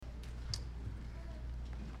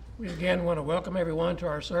We again want to welcome everyone to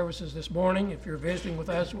our services this morning. If you're visiting with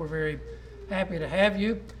us, we're very happy to have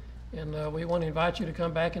you, and we want to invite you to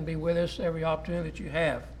come back and be with us every opportunity that you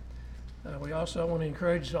have. We also want to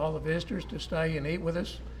encourage all the visitors to stay and eat with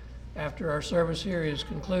us. After our service here is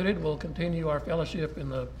concluded, we'll continue our fellowship in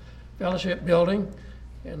the fellowship building,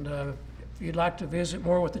 and if you'd like to visit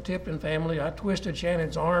more with the Tipton family, I twisted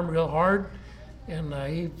Shannon's arm real hard, and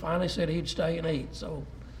he finally said he'd stay and eat, so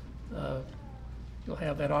you'll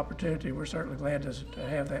have that opportunity. We're certainly glad to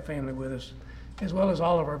have that family with us, as well as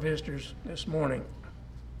all of our visitors this morning.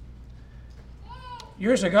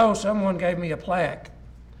 Years ago, someone gave me a plaque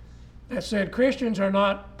that said, "Christians are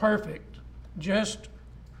not perfect, just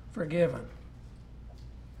forgiven."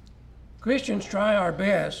 Christians try our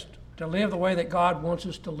best to live the way that God wants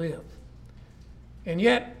us to live, and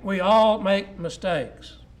yet we all make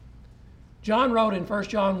mistakes. John wrote in 1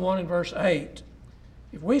 John 1 and verse 8,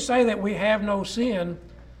 "If we say that we have no sin,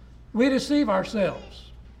 we deceive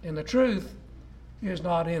ourselves, and the truth is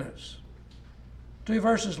not in us." 2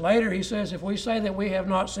 verses later, he says, "If we say that we have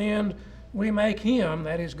not sinned, we make him,"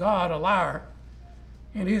 that is God, "a liar,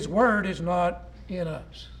 and his word is not in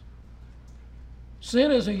us."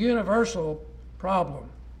 Sin is a universal problem.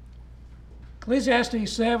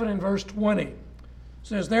 Ecclesiastes 7 and verse 20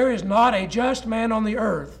 says, "There is not a just man on the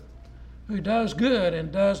earth who does good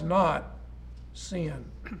and does not sin."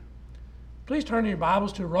 Please turn your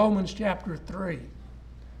Bibles to Romans chapter 3.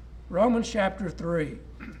 Romans chapter 3.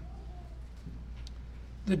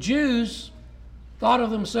 The Jews thought of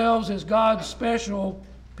themselves as God's special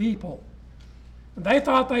people. They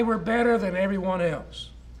thought they were better than everyone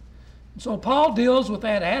else. And so Paul deals with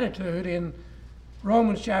that attitude in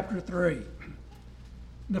Romans chapter 3.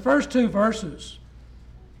 In the first 2 verses,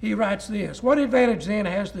 he writes this, "What advantage then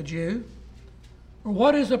has the Jew? Or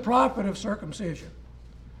what is the profit of circumcision?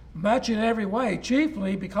 Much in every way,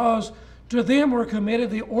 chiefly because to them were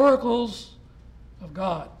committed the oracles of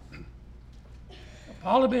God."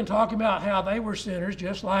 Paul had been talking about how they were sinners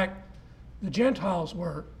just like the Gentiles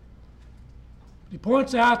were. He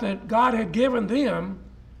points out that God had given them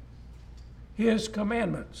his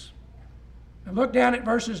commandments. Now look down at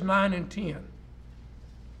verses 9 and 10.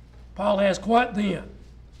 Paul asks, "What then?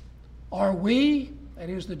 Are we," that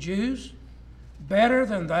is the Jews, "better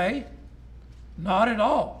than they? Not at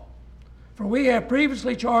all. For we have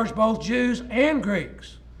previously charged both Jews and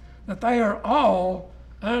Greeks that they are all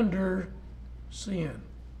under sin.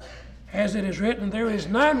 As it is written, there is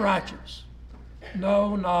none righteous,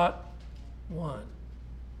 no, not one."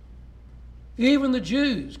 Even the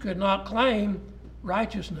Jews could not claim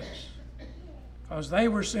righteousness because they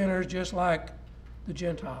were sinners just like the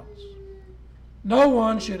Gentiles. No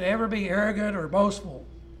one should ever be arrogant or boastful,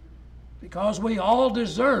 because we all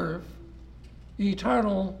deserve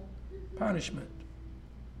eternal punishment.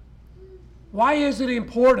 Why is it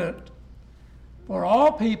important for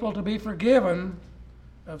all people to be forgiven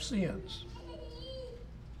of sins?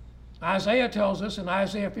 Isaiah tells us in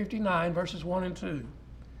Isaiah 59, verses 1 and 2,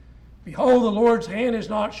 "Behold, the Lord's hand is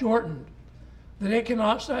not shortened, that it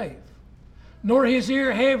cannot save, nor his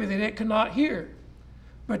ear heavy, that it cannot hear.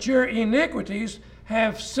 But your iniquities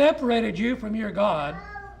have separated you from your God,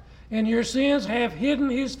 and your sins have hidden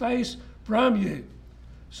his face from you,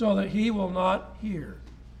 so that he will not hear."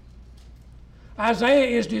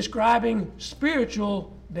 Isaiah is describing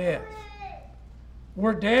spiritual death. The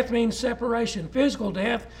word death means separation. Physical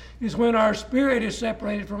death is when our spirit is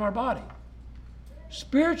separated from our body.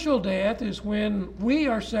 Spiritual death is when we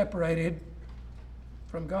are separated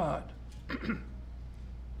from God.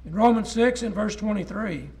 In Romans 6 and verse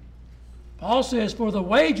 23, Paul says, "For the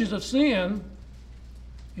wages of sin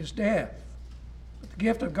is death, but the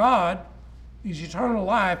gift of God is eternal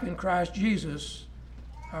life in Christ Jesus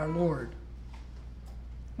our Lord."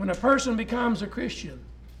 When a person becomes a Christian,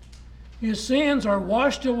 his sins are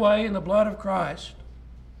washed away in the blood of Christ.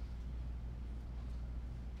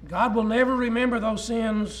 God will never remember those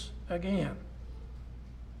sins again.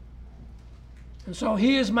 And so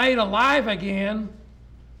he is made alive again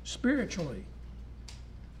spiritually.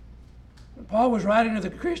 When Paul was writing to the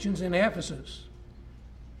Christians in Ephesus,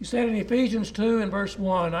 he said in Ephesians 2 and verse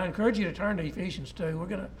 1, I encourage you to turn to Ephesians 2. We're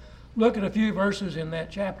going to look at a few verses in that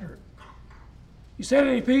chapter. He said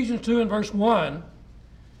in Ephesians 2 and verse 1,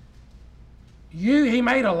 "You he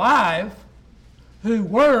made alive who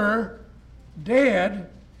were dead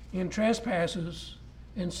in trespasses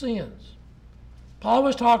and sins." Paul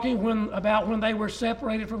was talking about when they were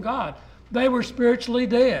separated from God. They were spiritually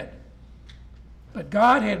dead, but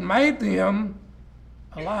God had made them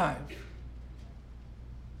alive.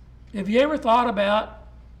 Have you ever thought about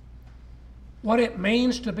what it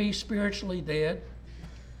means to be spiritually dead?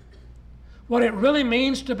 what it really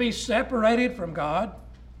means to be separated from God,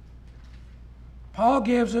 Paul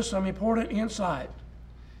gives us some important insight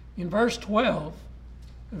in verse 12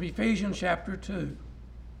 of Ephesians chapter 2.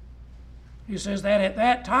 He says that at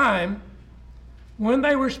that time, when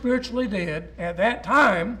they were spiritually dead, at that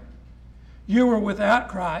time you were without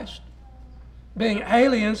Christ, being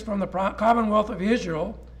aliens from the commonwealth of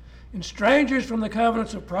Israel and strangers from the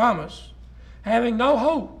covenants of promise, having no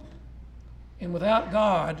hope and without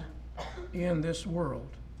God in this world.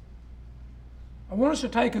 I want us to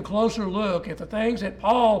take a closer look at the things that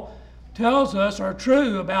Paul tells us are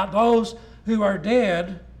true about those who are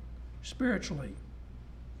dead spiritually.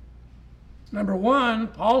 Number one,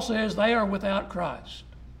 Paul says they are without Christ.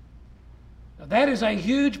 Now, that is a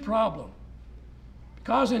huge problem,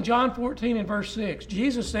 because in John 14 and verse 6,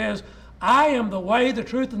 Jesus says, I am the way, the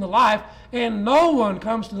truth, and the life, and no one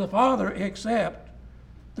comes to the Father except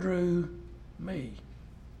through me.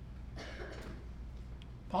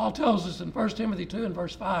 Paul tells us in 1 Timothy 2 and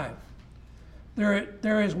verse 5,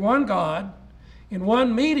 there is one God and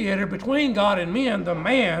one mediator between God and men, the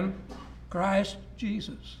man, Christ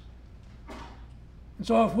Jesus. And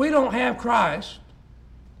so if we don't have Christ,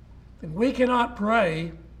 then we cannot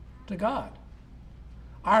pray to God.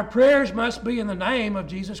 Our prayers must be in the name of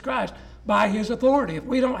Jesus Christ, by his authority. If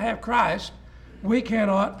we don't have Christ, we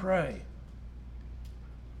cannot pray.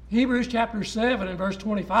 Hebrews chapter 7 and verse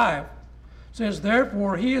 25 says,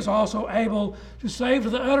 therefore he is also able to save to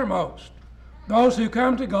the uttermost those who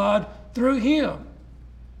come to God through him,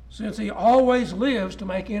 since he always lives to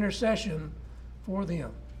make intercession for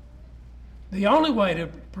them. The only way to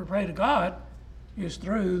pray to God is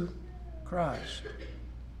through Christ.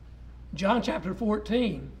 John chapter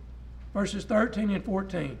 14, verses 13 and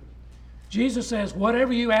 14. Jesus says,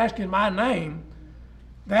 whatever you ask in my name,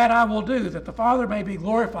 that I will do, that the Father may be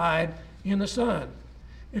glorified in the Son.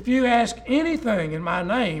 If you ask anything in my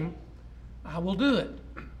name, I will do it.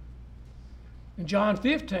 In John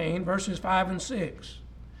 15, verses 5 and 6,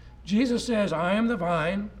 Jesus says, I am the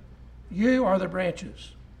vine, you are the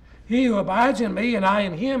branches. He who abides in me and I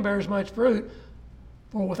in him bears much fruit,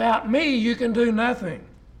 for without me you can do nothing.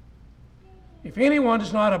 If anyone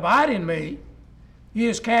does not abide in me, he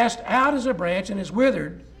is cast out as a branch and is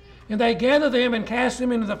withered, and they gather them and cast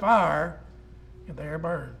them into the fire, and they are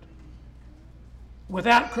burned.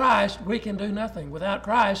 Without Christ, we can do nothing. Without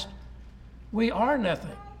Christ, we are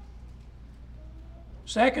nothing.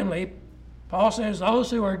 Secondly, Paul says those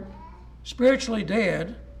who are spiritually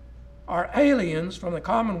dead are aliens from the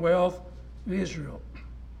commonwealth of Israel.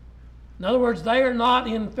 In other words, they are not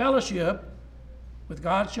in fellowship with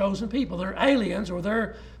God's chosen people. They're aliens, or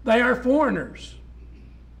they are foreigners.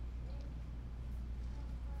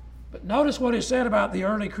 But notice what is said about the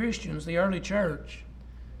early Christians, the early church,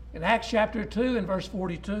 in Acts chapter 2 and verse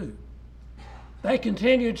 42. They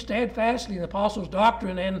continued steadfastly in the apostles'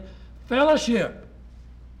 doctrine and fellowship,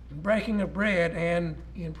 in breaking of bread and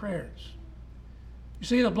in prayers. You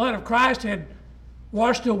see, the blood of Christ had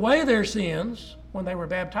washed away their sins when they were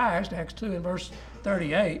baptized, Acts 2 and verse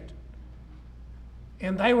 38.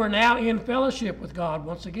 And they were now in fellowship with God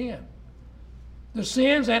once again. The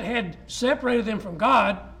sins that had separated them from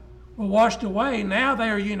God were washed away. Now they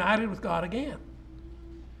are united with God again.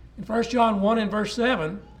 In 1 John 1 and verse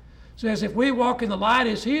 7 says, if we walk in the light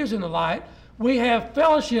as he is in the light, we have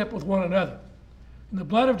fellowship with one another. And the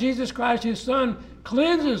blood of Jesus Christ, his Son,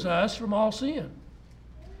 cleanses us from all sin.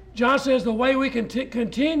 John says the way we can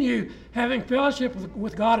continue having fellowship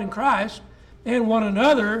with God in Christ and one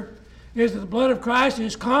another is that the blood of Christ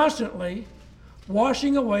is constantly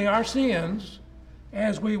washing away our sins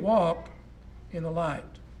as we walk in the light.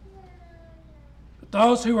 But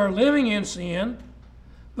those who are living in sin,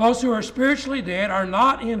 those who are spiritually dead, are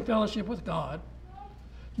not in fellowship with God,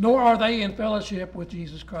 nor are they in fellowship with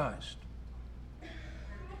Jesus Christ.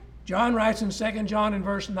 John writes in 2 John in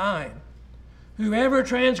verse 9, whoever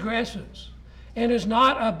transgresses and does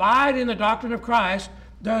not abide in the doctrine of Christ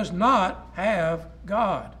does not have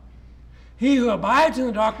God. He who abides in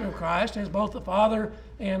the doctrine of Christ has both the Father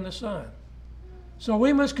and the Son. So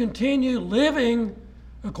we must continue living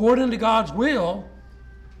according to God's will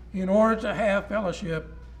in order to have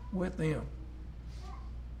fellowship with them.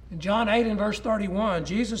 In John 8 and verse 31,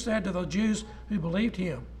 Jesus said to the Jews who believed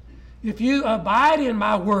him, if you abide in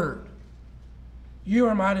my word, you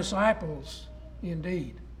are my disciples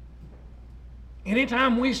indeed.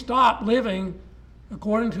 Anytime we stop living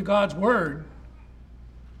according to God's word,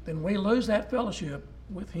 then we lose that fellowship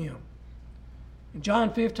with him. In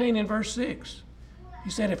John 15 and verse 6, he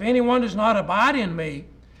said, if anyone does not abide in me,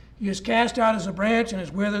 he is cast out as a branch and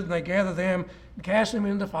is withered, and they gather them and cast them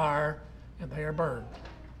into the fire, and they are burned.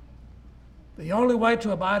 The only way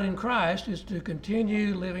to abide in Christ is to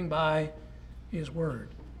continue living by his word.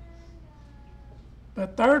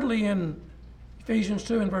 But thirdly, in Ephesians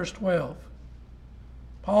 2 and verse 12,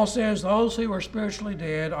 Paul says those who are spiritually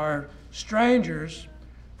dead are strangers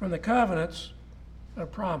from the covenants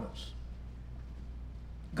of promise.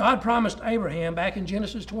 God promised Abraham back in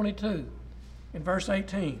Genesis 22 in verse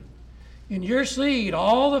 18, "In your seed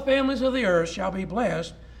all the families of the earth shall be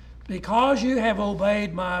blessed because you have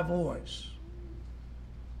obeyed my voice."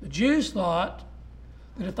 The Jews thought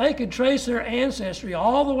that if they could trace their ancestry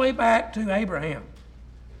all the way back to Abraham,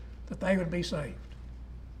 that they would be saved.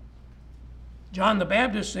 John the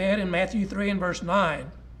Baptist said in Matthew 3 and verse 9,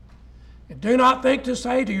 "And do not think to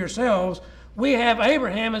say to yourselves, we have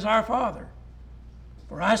Abraham as our father.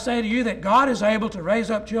 For I say to you that God is able to raise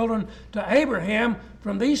up children to Abraham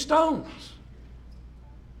from these stones."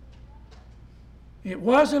 It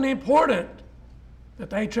wasn't important that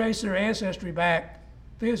they trace their ancestry back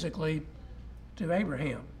physically to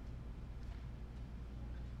Abraham.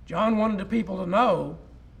 John wanted the people to know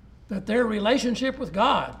that their relationship with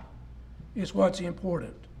God is what's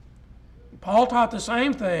important. Paul taught the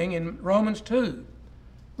same thing in Romans 2,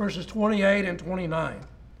 verses 28 and 29.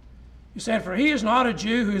 He said, "For he is not a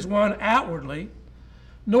Jew who is one outwardly,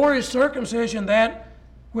 nor is circumcision that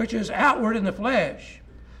which is outward in the flesh,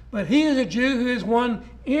 but he is a Jew who is one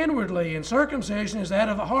inwardly, and circumcision is that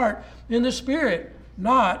of the heart in the spirit,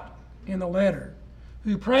 not in the letter,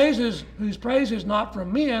 whose praise is not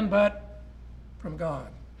from men, but from God."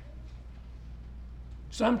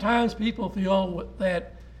 Sometimes people feel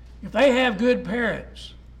that if they have good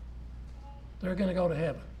parents, they're going to go to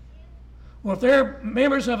heaven. Well, if they're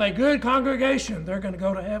members of a good congregation, they're going to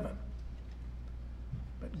go to heaven.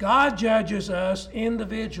 But God judges us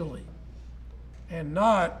individually and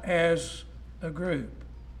not as a group.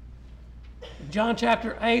 In John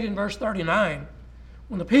chapter 8 and verse 39,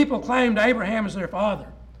 when the people claimed Abraham as their father,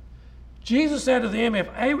 Jesus said to them,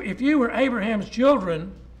 if you were Abraham's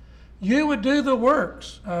children, you would do the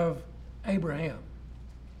works of Abraham.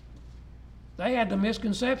 They had the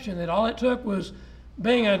misconception that all it took was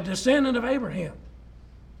being a descendant of Abraham.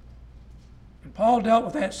 And Paul dealt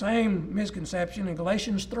with that same misconception in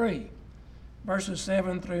Galatians 3, verses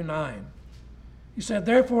 7 through 9. He said,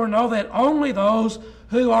 "Therefore know that only those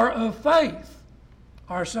who are of faith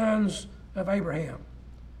are sons of Abraham.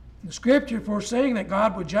 The Scripture, foreseeing that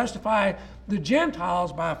God would justify the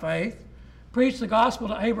Gentiles by faith, preached the gospel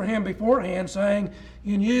to Abraham beforehand, saying,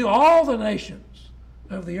 'In you all the nations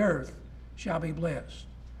of the earth shall be blessed.'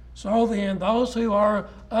 So then, those who are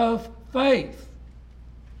of faith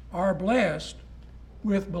are blessed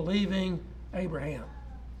with believing Abraham."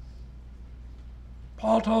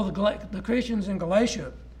 Paul told the Christians in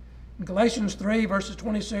Galatia, in Galatians 3, verses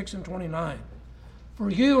 26 and 29, "For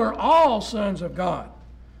you are all sons of God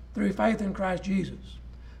through faith in Christ Jesus.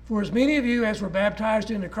 For as many of you as were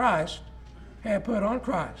baptized into Christ have put on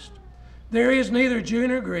Christ. There is neither Jew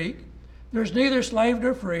nor Greek, there's neither slave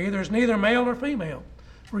nor free, there's neither male nor female.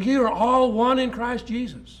 For you are all one in Christ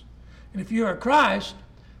Jesus. And if you are Christ,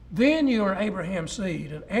 then you are Abraham's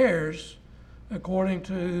seed and heirs according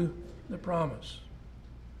to the promise."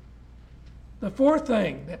 The fourth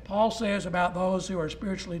thing that Paul says about those who are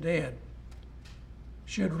spiritually dead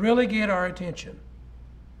should really get our attention.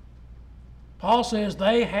 Paul says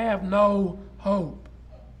they have no hope.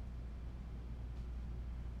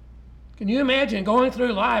 Can you imagine going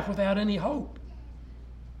through life without any hope?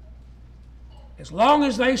 As long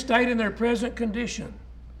as they stayed in their present condition,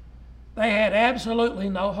 they had absolutely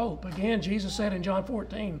no hope. Again, Jesus said in John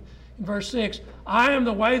 14, in verse 6, "I am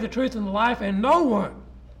the way, the truth, and the life, and no one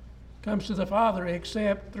comes to the Father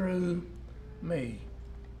except through me."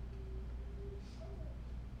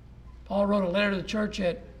 Paul wrote a letter to the church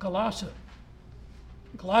at Colossae.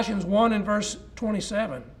 In Colossians 1 and verse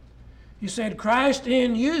 27, he said, "Christ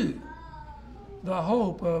in you, the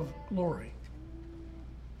hope of glory."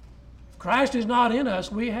 If Christ is not in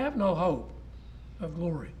us, we have no hope of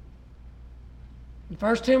glory. In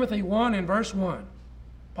 1 Timothy 1 and verse 1,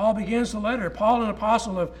 Paul begins the letter, "Paul, an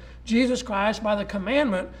apostle of Jesus Christ, by the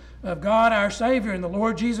commandment of God our Savior and the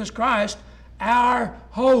Lord Jesus Christ, our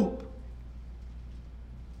hope."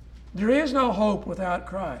 There is no hope without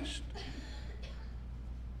Christ.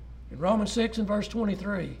 In Romans 6 and verse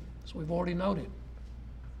 23, as we've already noted,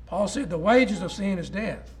 Paul said the wages of sin is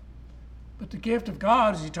death, but the gift of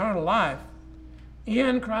God is eternal life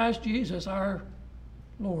in Christ Jesus our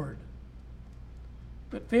Lord.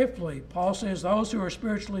 But fifthly, Paul says those who are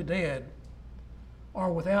spiritually dead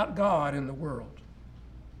are without God in the world.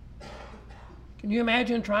 Can you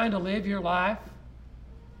imagine trying to live your life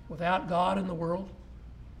without God in the world?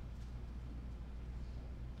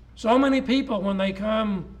 So many people, when they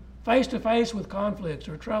come face to face with conflicts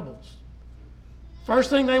or troubles,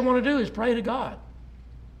 first thing they want to do is pray to God.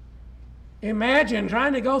 Imagine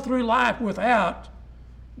trying to go through life without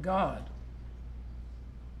God.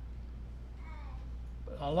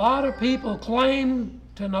 But a lot of people claim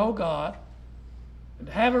to know God and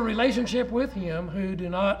to have a relationship with Him who do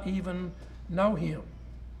not even know Him.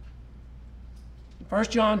 1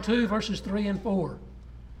 John 2, verses 3 and 4.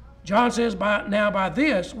 John says, Now by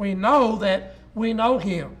this we know that we know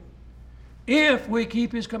Him, if we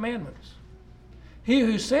keep His commandments. He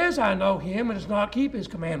who says, I know Him, and does not keep His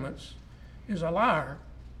commandments, is a liar,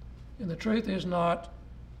 and the truth is not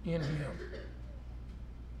in him.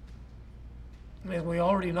 And as we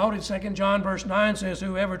already noted, 2 John verse 9 says,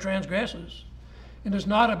 Whoever transgresses and does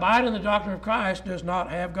not abide in the doctrine of Christ does not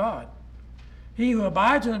have God. He who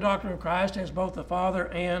abides in the doctrine of Christ has both the Father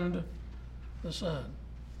and the Son.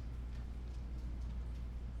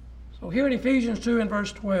 So here in Ephesians 2 and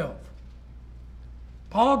verse 12,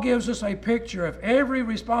 Paul gives us a picture of every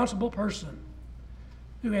responsible person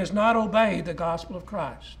who has not obeyed the gospel of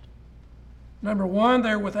Christ. Number one,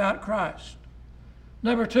 they're without Christ.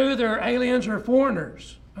 Number two, they're aliens or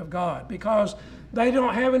foreigners of God because they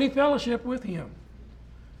don't have any fellowship with Him.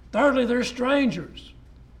 Thirdly, they're strangers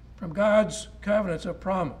from God's covenants of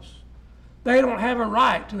promise. They don't have a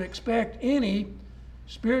right to expect any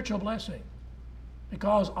spiritual blessing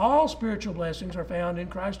because all spiritual blessings are found in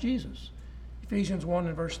Christ Jesus. Ephesians 1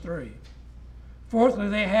 and verse 3. Fourthly,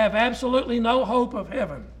 they have absolutely no hope of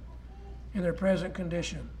heaven in their present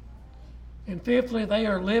condition. And fifthly, they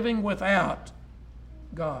are living without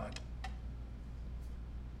God.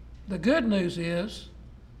 The good news is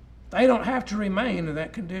they don't have to remain in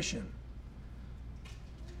that condition.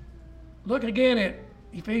 Look again at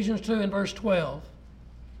Ephesians 2 and verse 12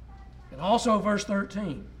 and also verse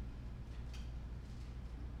 13.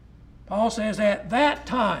 Paul says, At that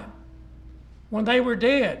time, when they were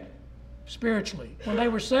dead spiritually, when they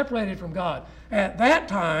were separated from God, at that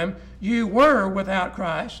time you were without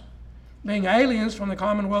Christ, being aliens from the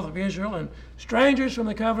commonwealth of Israel and strangers from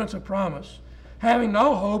the covenants of promise, having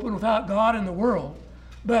no hope and without God in the world.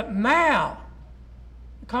 But now,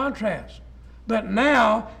 contrast, but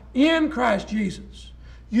now in Christ Jesus,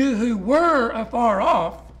 you who were afar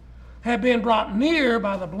off have been brought near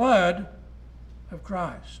by the blood of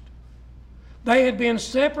Christ. They had been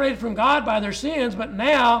separated from God by their sins, but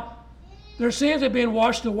now their sins have been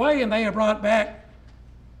washed away and they are brought back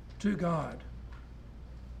to God.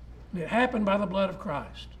 And it happened by the blood of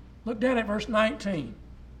Christ. Look down at verse 19.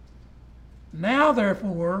 Now,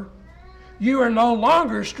 therefore, you are no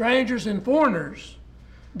longer strangers and foreigners,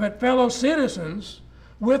 but fellow citizens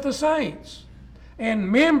with the saints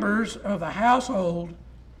and members of the household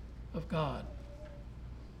of God.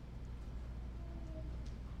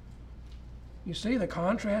 You see the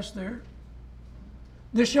contrast there?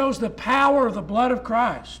 This shows the power of the blood of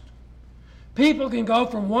Christ. People can go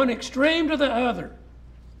from one extreme to the other,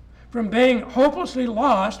 from being hopelessly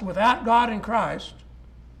lost without God in Christ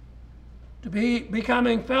to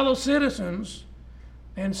becoming fellow citizens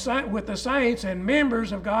and with the saints and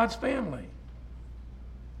members of God's family.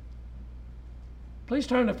 Please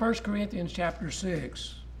turn to 1 Corinthians chapter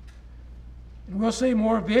 6, and we'll see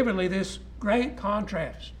more vividly this great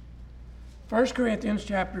contrast. 1 Corinthians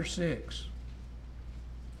chapter 6.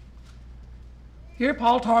 Here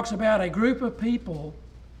Paul talks about a group of people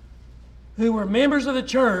who were members of the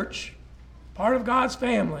church, part of God's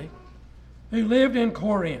family, who lived in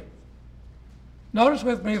Corinth. Notice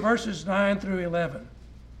with me verses 9 through 11.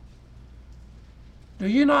 Do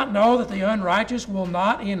you not know that the unrighteous will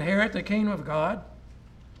not inherit the kingdom of God?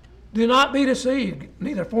 Do not be deceived.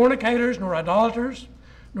 Neither fornicators, nor idolaters,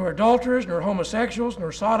 nor adulterers, nor homosexuals,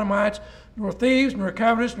 nor sodomites, nor thieves, nor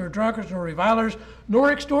covetous, nor drunkards, nor revilers,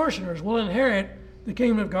 nor extortioners will inherit the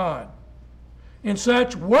kingdom of God. And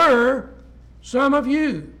such were some of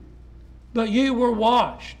you, but you were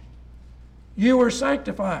washed. You were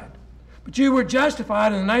sanctified, but you were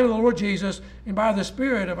justified in the name of the Lord Jesus and by the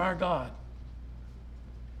Spirit of our God.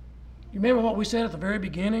 You remember what we said at the very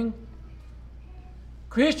beginning?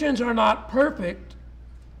 Christians are not perfect,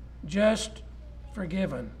 just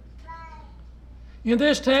forgiven. In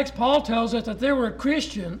this text, Paul tells us that there were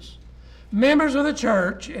Christians, members of the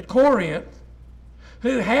church at Corinth,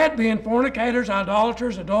 who had been fornicators,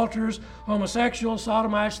 idolaters, adulterers, homosexuals,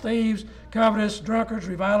 sodomites, thieves, covetous, drunkards,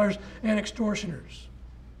 revilers, and extortioners.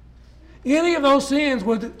 Any of those sins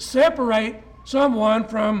would separate someone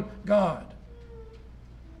from God.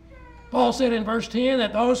 Paul said in verse 10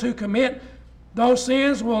 that those who commit those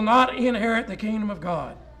sins will not inherit the kingdom of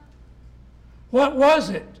God. What was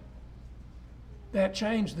it that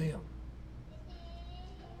changed them?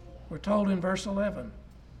 We're told in verse 11.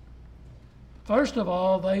 First of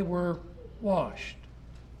all, they were washed.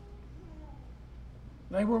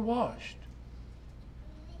 They were washed.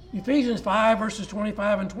 Ephesians 5, verses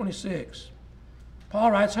 25 and 26.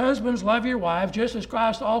 Paul writes, "Husbands, love your wives, just as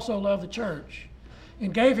Christ also loved the church,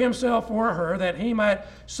 and gave himself for her, that he might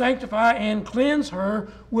sanctify and cleanse her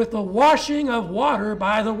with the washing of water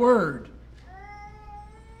by the word."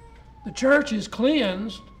 The church is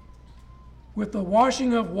cleansed with the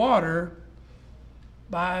washing of water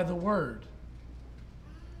by the word.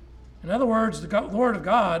 In other words, the Word of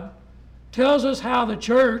God tells us how the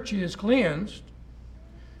church is cleansed.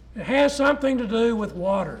 It has something to do with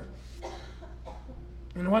water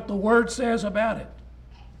and what the Word says about it.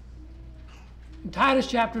 In Titus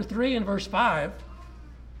chapter 3 and verse 5,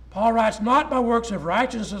 Paul writes, "Not by works of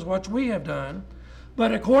righteousness which we have done,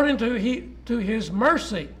 but according to his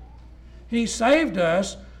mercy, he saved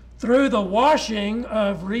us through the washing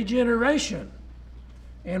of regeneration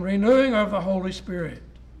and renewing of the Holy Spirit."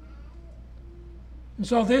 And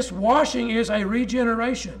so this washing is a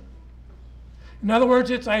regeneration. In other words,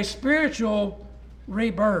 it's a spiritual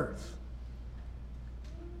rebirth.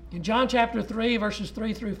 In John chapter 3, verses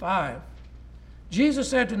 3 through 5, Jesus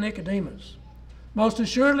said to Nicodemus, "Most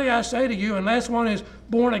assuredly I say to you, unless one is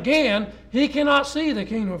born again, he cannot see the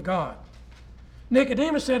kingdom of God."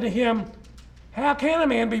 Nicodemus said to him, "How can a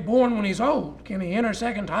man be born when he's old? Can he enter a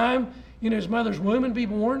second time in his mother's womb and be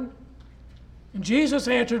born?" And Jesus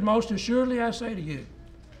answered, "Most assuredly I say to you,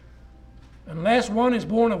 unless one is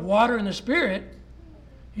born of water and the Spirit,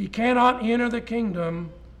 he cannot enter the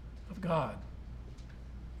kingdom of God."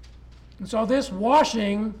 And so this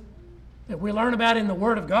washing that we learn about in the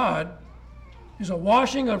Word of God is a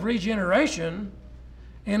washing of regeneration,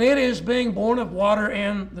 and it is being born of water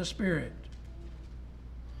and the Spirit.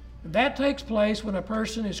 And that takes place when a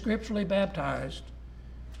person is scripturally baptized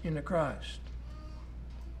into Christ.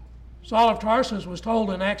 Saul of Tarsus was told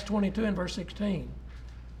in Acts 22 and verse 16,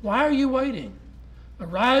 "Why are you waiting?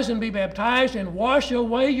 Arise and be baptized and wash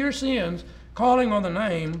away your sins, calling on the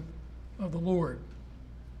name of the Lord."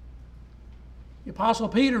 The Apostle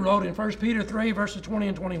Peter wrote in 1 Peter 3, verses 20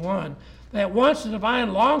 and 21, that once the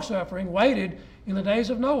divine long-suffering waited in the days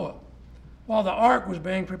of Noah, while the ark was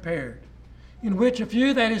being prepared, in which a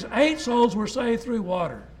few, that is 8 souls, were saved through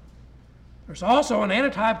water. There's also an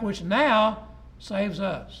antitype which now saves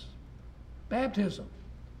us. Baptism.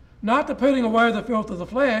 Not the putting away of the filth of the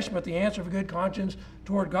flesh, but the answer of a good conscience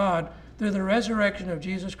toward God through the resurrection of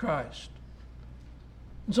Jesus Christ.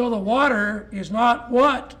 And so the water is not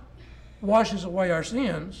what washes away our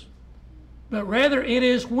sins, but rather it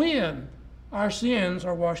is when our sins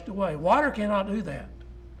are washed away. Water cannot do that.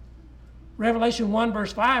 Revelation 1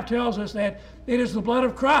 verse 5 tells us that it is the blood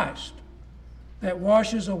of Christ that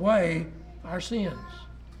washes away our sins.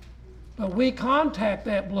 But we contact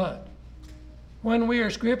that blood when we are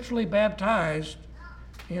scripturally baptized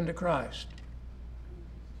into Christ.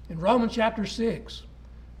 In Romans chapter 6,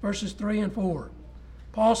 verses 3 and 4,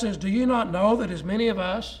 Paul says, "Do you not know that as many of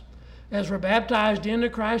us as were baptized into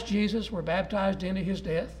Christ Jesus were baptized into his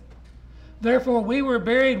death? Therefore we were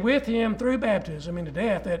buried with him through baptism into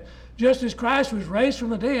death, that just as Christ was raised from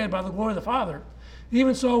the dead by the glory of the Father,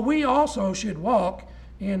 even so we also should walk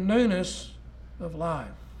in newness of life."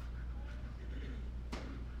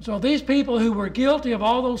 So these people who were guilty of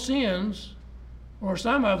all those sins, or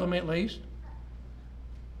some of them at least,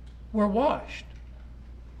 were washed.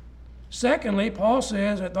 Secondly, Paul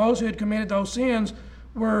says that those who had committed those sins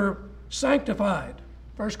were sanctified.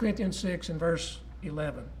 1 Corinthians 6 and verse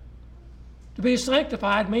 11. To be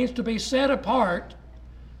sanctified means to be set apart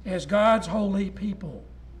as God's holy people.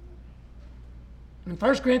 In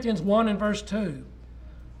 1 Corinthians 1 and verse 2,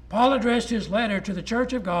 Paul addressed his letter to the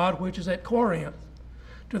church of God, which is at Corinth,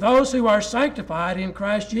 to those who are sanctified in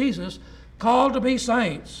Christ Jesus, called to be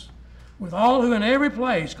saints, with all who in every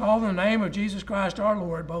place call the name of Jesus Christ our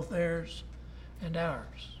Lord, both theirs and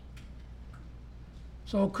ours.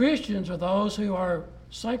 So Christians are those who are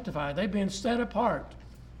sanctified. They've been set apart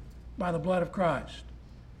by the blood of Christ.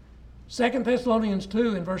 2 Thessalonians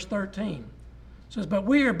 2 in verse 13 says, "But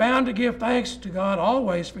we are bound to give thanks to God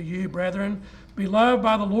always for you, brethren, beloved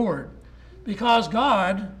by the Lord, because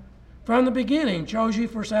God from the beginning chose you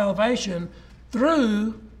for salvation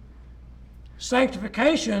through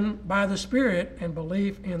sanctification by the Spirit and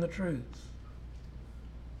belief in the truth."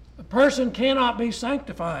 A person cannot be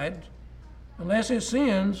sanctified unless his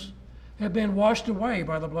sins have been washed away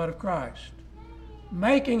by the blood of Christ,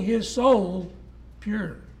 making his soul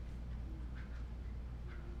pure.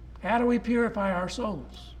 How do we purify our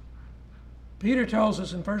souls? Peter tells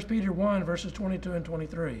us in 1 Peter 1, verses 22 and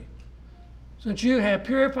 23, since you have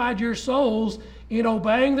purified your souls in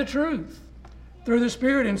obeying the truth through the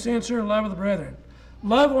Spirit and sincere love of the brethren,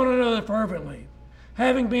 love one another fervently,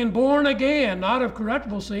 having been born again, not of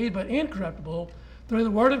corruptible seed, but incorruptible, through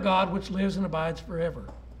the word of God, which lives and abides forever.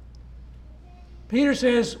 Peter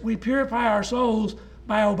says we purify our souls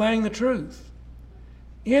by obeying the truth.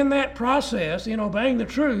 In that process, in obeying the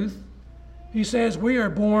truth, he says we are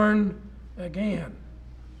born again.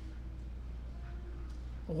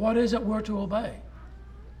 What is it we're to obey?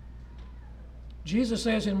 Jesus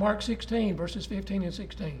says in Mark 16, verses 15 and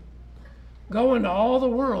 16, go into all the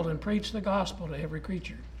world and preach the gospel to every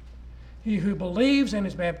creature. He who believes and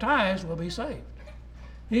is baptized will be saved.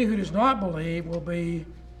 He who does not believe will be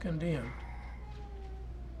condemned.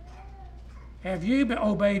 Have you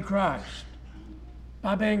obeyed Christ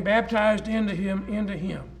by being baptized into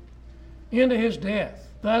his death,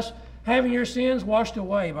 thus having your sins washed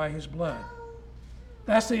away by his blood?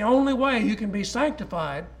 That's the only way you can be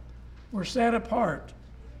sanctified or set apart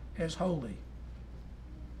as holy.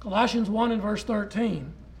 Colossians 1 and verse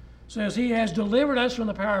 13 says, he has delivered us from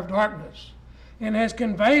the power of darkness and has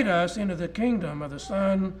conveyed us into the kingdom of the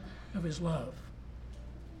Son of his love.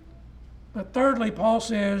 But thirdly, Paul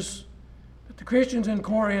says that the Christians in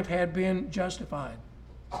Corinth had been justified.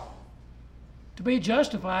 To be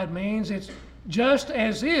justified means it's just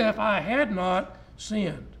as if I had not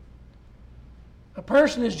sinned. A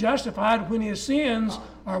person is justified when his sins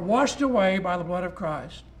are washed away by the blood of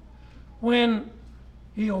Christ. When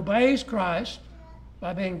he obeys Christ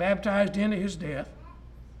by being baptized into his death,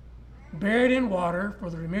 buried in water for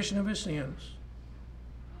the remission of his sins,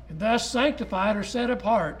 and thus sanctified or set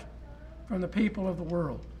apart from the people of the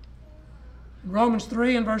world. In Romans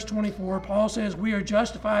 3 and verse 24, Paul says we are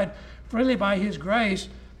justified freely by his grace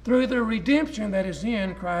through the redemption that is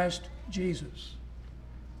in Christ Jesus.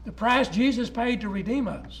 The price Jesus paid to redeem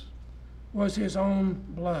us was his own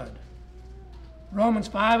blood. Romans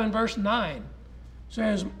 5 and verse 9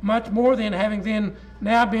 says, much more than having then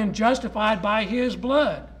now been justified by his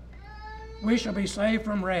blood, we shall be saved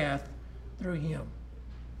from wrath through him.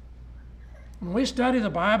 When we study the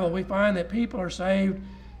Bible, we find that people are saved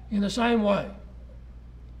in the same way.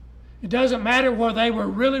 It doesn't matter whether they were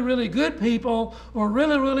really, really good people or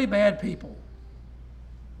really, really bad people.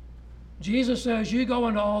 Jesus says, you go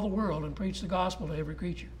into all the world and preach the gospel to every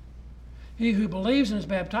creature. He who believes and is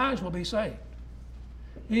baptized will be saved.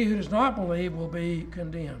 He who does not believe will be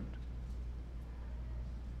condemned.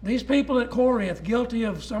 These people at Corinth, guilty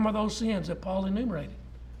of some of those sins that Paul enumerated,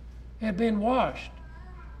 had been washed.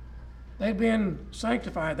 They'd been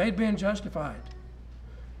sanctified. They'd been justified.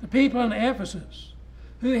 The people in Ephesus,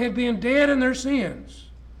 who had been dead in their sins,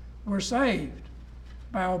 were saved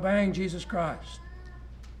by obeying Jesus Christ.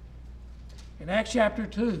 In Acts chapter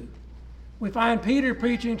 2, we find Peter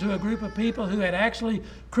preaching to a group of people who had actually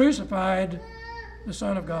crucified the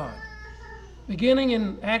Son of God. Beginning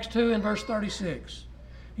in Acts 2 and verse 36,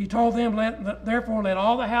 he told them, therefore let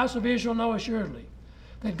all the house of Israel know assuredly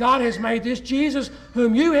that God has made this Jesus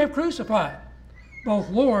whom you have crucified, both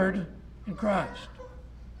Lord and Christ.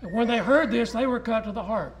 And when they heard this, they were cut to the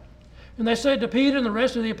heart. And they said to Peter and the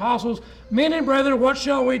rest of the apostles, men and brethren, what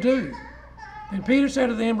shall we do? And Peter said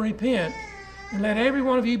to them, repent, and let every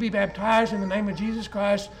one of you be baptized in the name of Jesus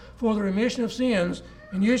Christ for the remission of sins,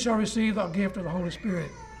 and you shall receive the gift of the Holy Spirit.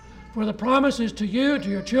 For the promise is to you, to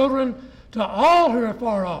your children, to all who are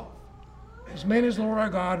far off, as many as the Lord our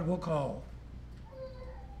God will call.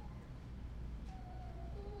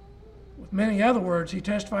 With many other words, he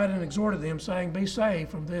testified and exhorted them, saying, be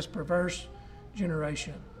saved from this perverse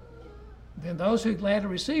generation. Then those who gladly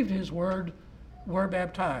received his word were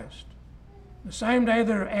baptized. The same day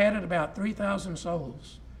there added about 3,000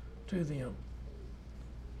 souls to them.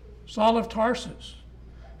 Saul of Tarsus,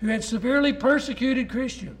 who had severely persecuted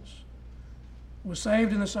Christians, was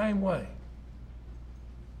saved in the same way.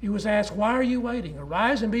 He was asked, why are you waiting?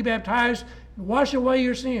 Arise and be baptized and wash away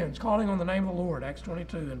your sins, calling on the name of the Lord, Acts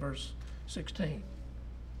 22 and verse 16.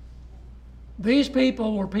 These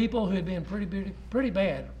people were people who had been pretty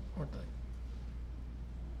bad, weren't they?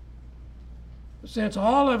 Since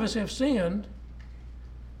all of us have sinned,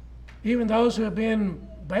 even those who have been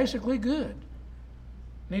basically good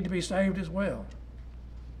need to be saved as well.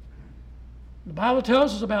 The Bible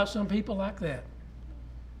tells us about some people like that.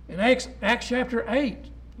 In Acts chapter 8,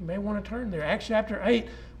 you may want to turn there, Acts chapter 8,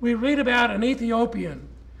 we read about an Ethiopian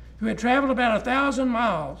who had traveled about 1,000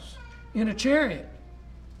 miles in a chariot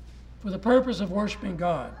for the purpose of worshiping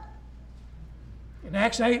God. In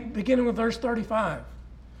Acts 8, beginning with verse 35,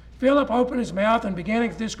 Philip opened his mouth and beginning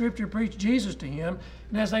with this scripture preached Jesus to him.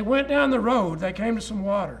 And as they went down the road, they came to some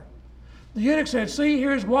water. The eunuch said, "See,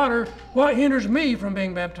 here's water. What hinders me from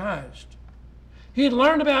being baptized?" He had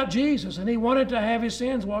learned about Jesus, and he wanted to have his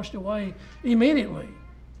sins washed away immediately.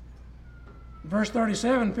 Verse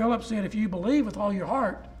 37, Philip said, "If you believe with all your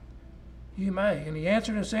heart, you may." And he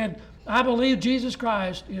answered and said, "I believe Jesus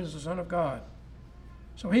Christ is the Son of God."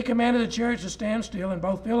 So he commanded the chariot to stand still, and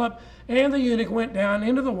both Philip and the eunuch went down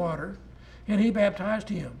into the water, and he baptized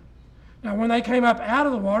him. Now when they came up out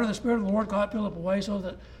of the water, the Spirit of the Lord caught Philip away, so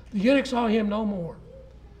that the eunuch saw him no more.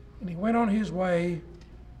 And he went on his way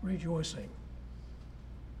rejoicing.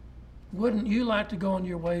 Wouldn't you like to go on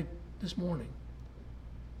your way this morning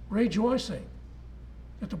rejoicing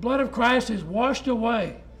that the blood of Christ has washed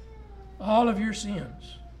away all of your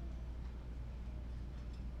sins?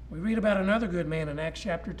 We read about another good man in Acts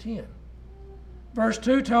chapter 10. Verse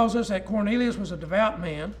 2 tells us that Cornelius was a devout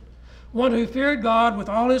man, one who feared God with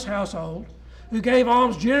all his household, who gave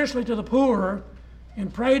alms generously to the poor,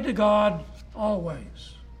 and prayed to God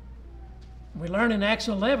always. We learn in Acts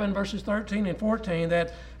 11, verses 13 and 14,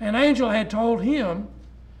 that an angel had told him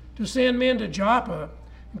to send men to Joppa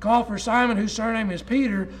and call for Simon, whose surname is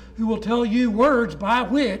Peter, who will tell you words by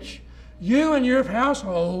which you and your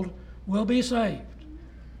household will be saved.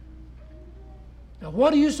 Now,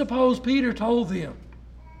 what do you suppose Peter told them?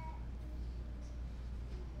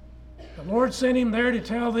 The Lord sent him there to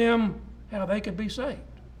tell them how they could be saved.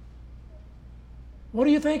 What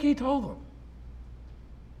do you think he told them?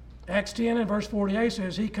 Acts 10 and verse 48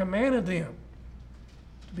 says he commanded them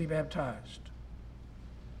to be baptized.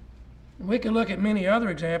 And we can look at many other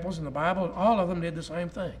examples in the Bible. All of them did the same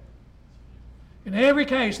thing. In every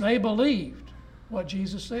case, they believed what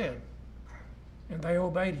Jesus said, and they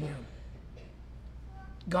obeyed him.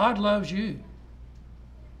 God loves you,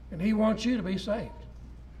 and he wants you to be saved.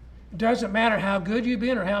 It doesn't matter how good you've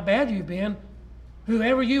been or how bad you've been.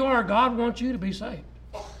 Whoever you are, God wants you to be saved.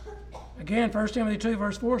 Again, 1 Timothy 2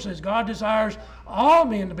 verse 4 says, God desires all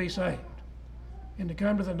men to be saved and to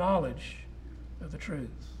come to the knowledge of the truth.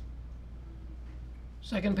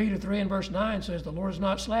 2 Peter 3 and verse 9 says, the Lord is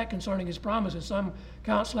not slack concerning his promise, as some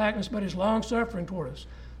count slackness, but is long-suffering toward us,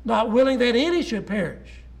 not willing that any should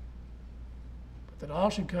perish, but that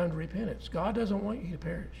all should come to repentance. God doesn't want you to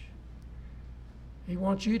perish. He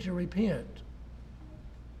wants you to repent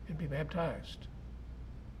and be baptized.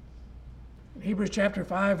 In Hebrews chapter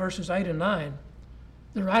 5, verses 8 and 9,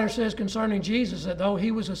 the writer says concerning Jesus that though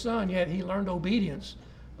he was a son, yet he learned obedience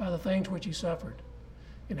by the things which he suffered.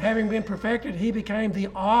 And having been perfected, he became the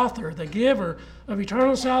author, the giver of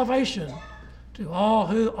eternal salvation to all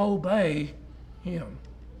who obey him.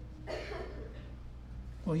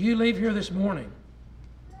 Will you leave here this morning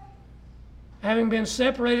having been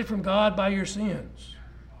separated from God by your sins,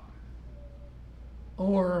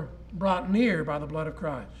 or brought near by the blood of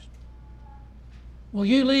Christ? Will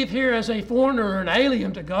you leave here as a foreigner or an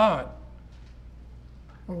alien to God?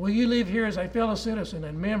 Or will you live here as a fellow citizen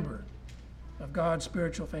and member of God's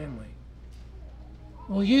spiritual family?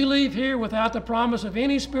 Will you leave here without the promise of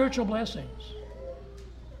any spiritual blessings?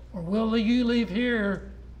 Or will you leave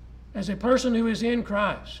here as a person who is in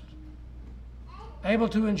Christ, able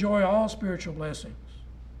to enjoy all spiritual blessings?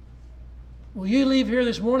 Will you leave here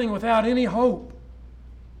this morning without any hope?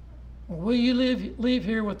 Or will you leave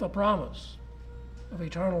here with the promise of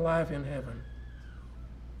eternal life in heaven?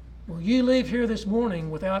 Will you leave here this morning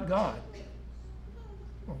without God?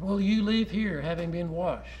 Or will you leave here having been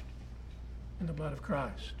washed in the blood of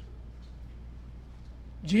Christ?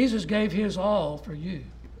 Jesus gave his all for you.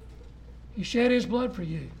 He shed his blood for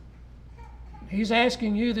you. He's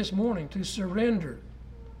asking you this morning to surrender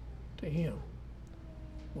to him.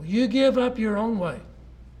 Will you give up your own way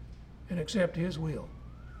and accept his will?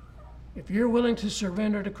 If you're willing to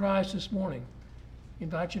surrender to Christ this morning, I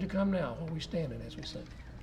invite you to come now while we stand and as we sing.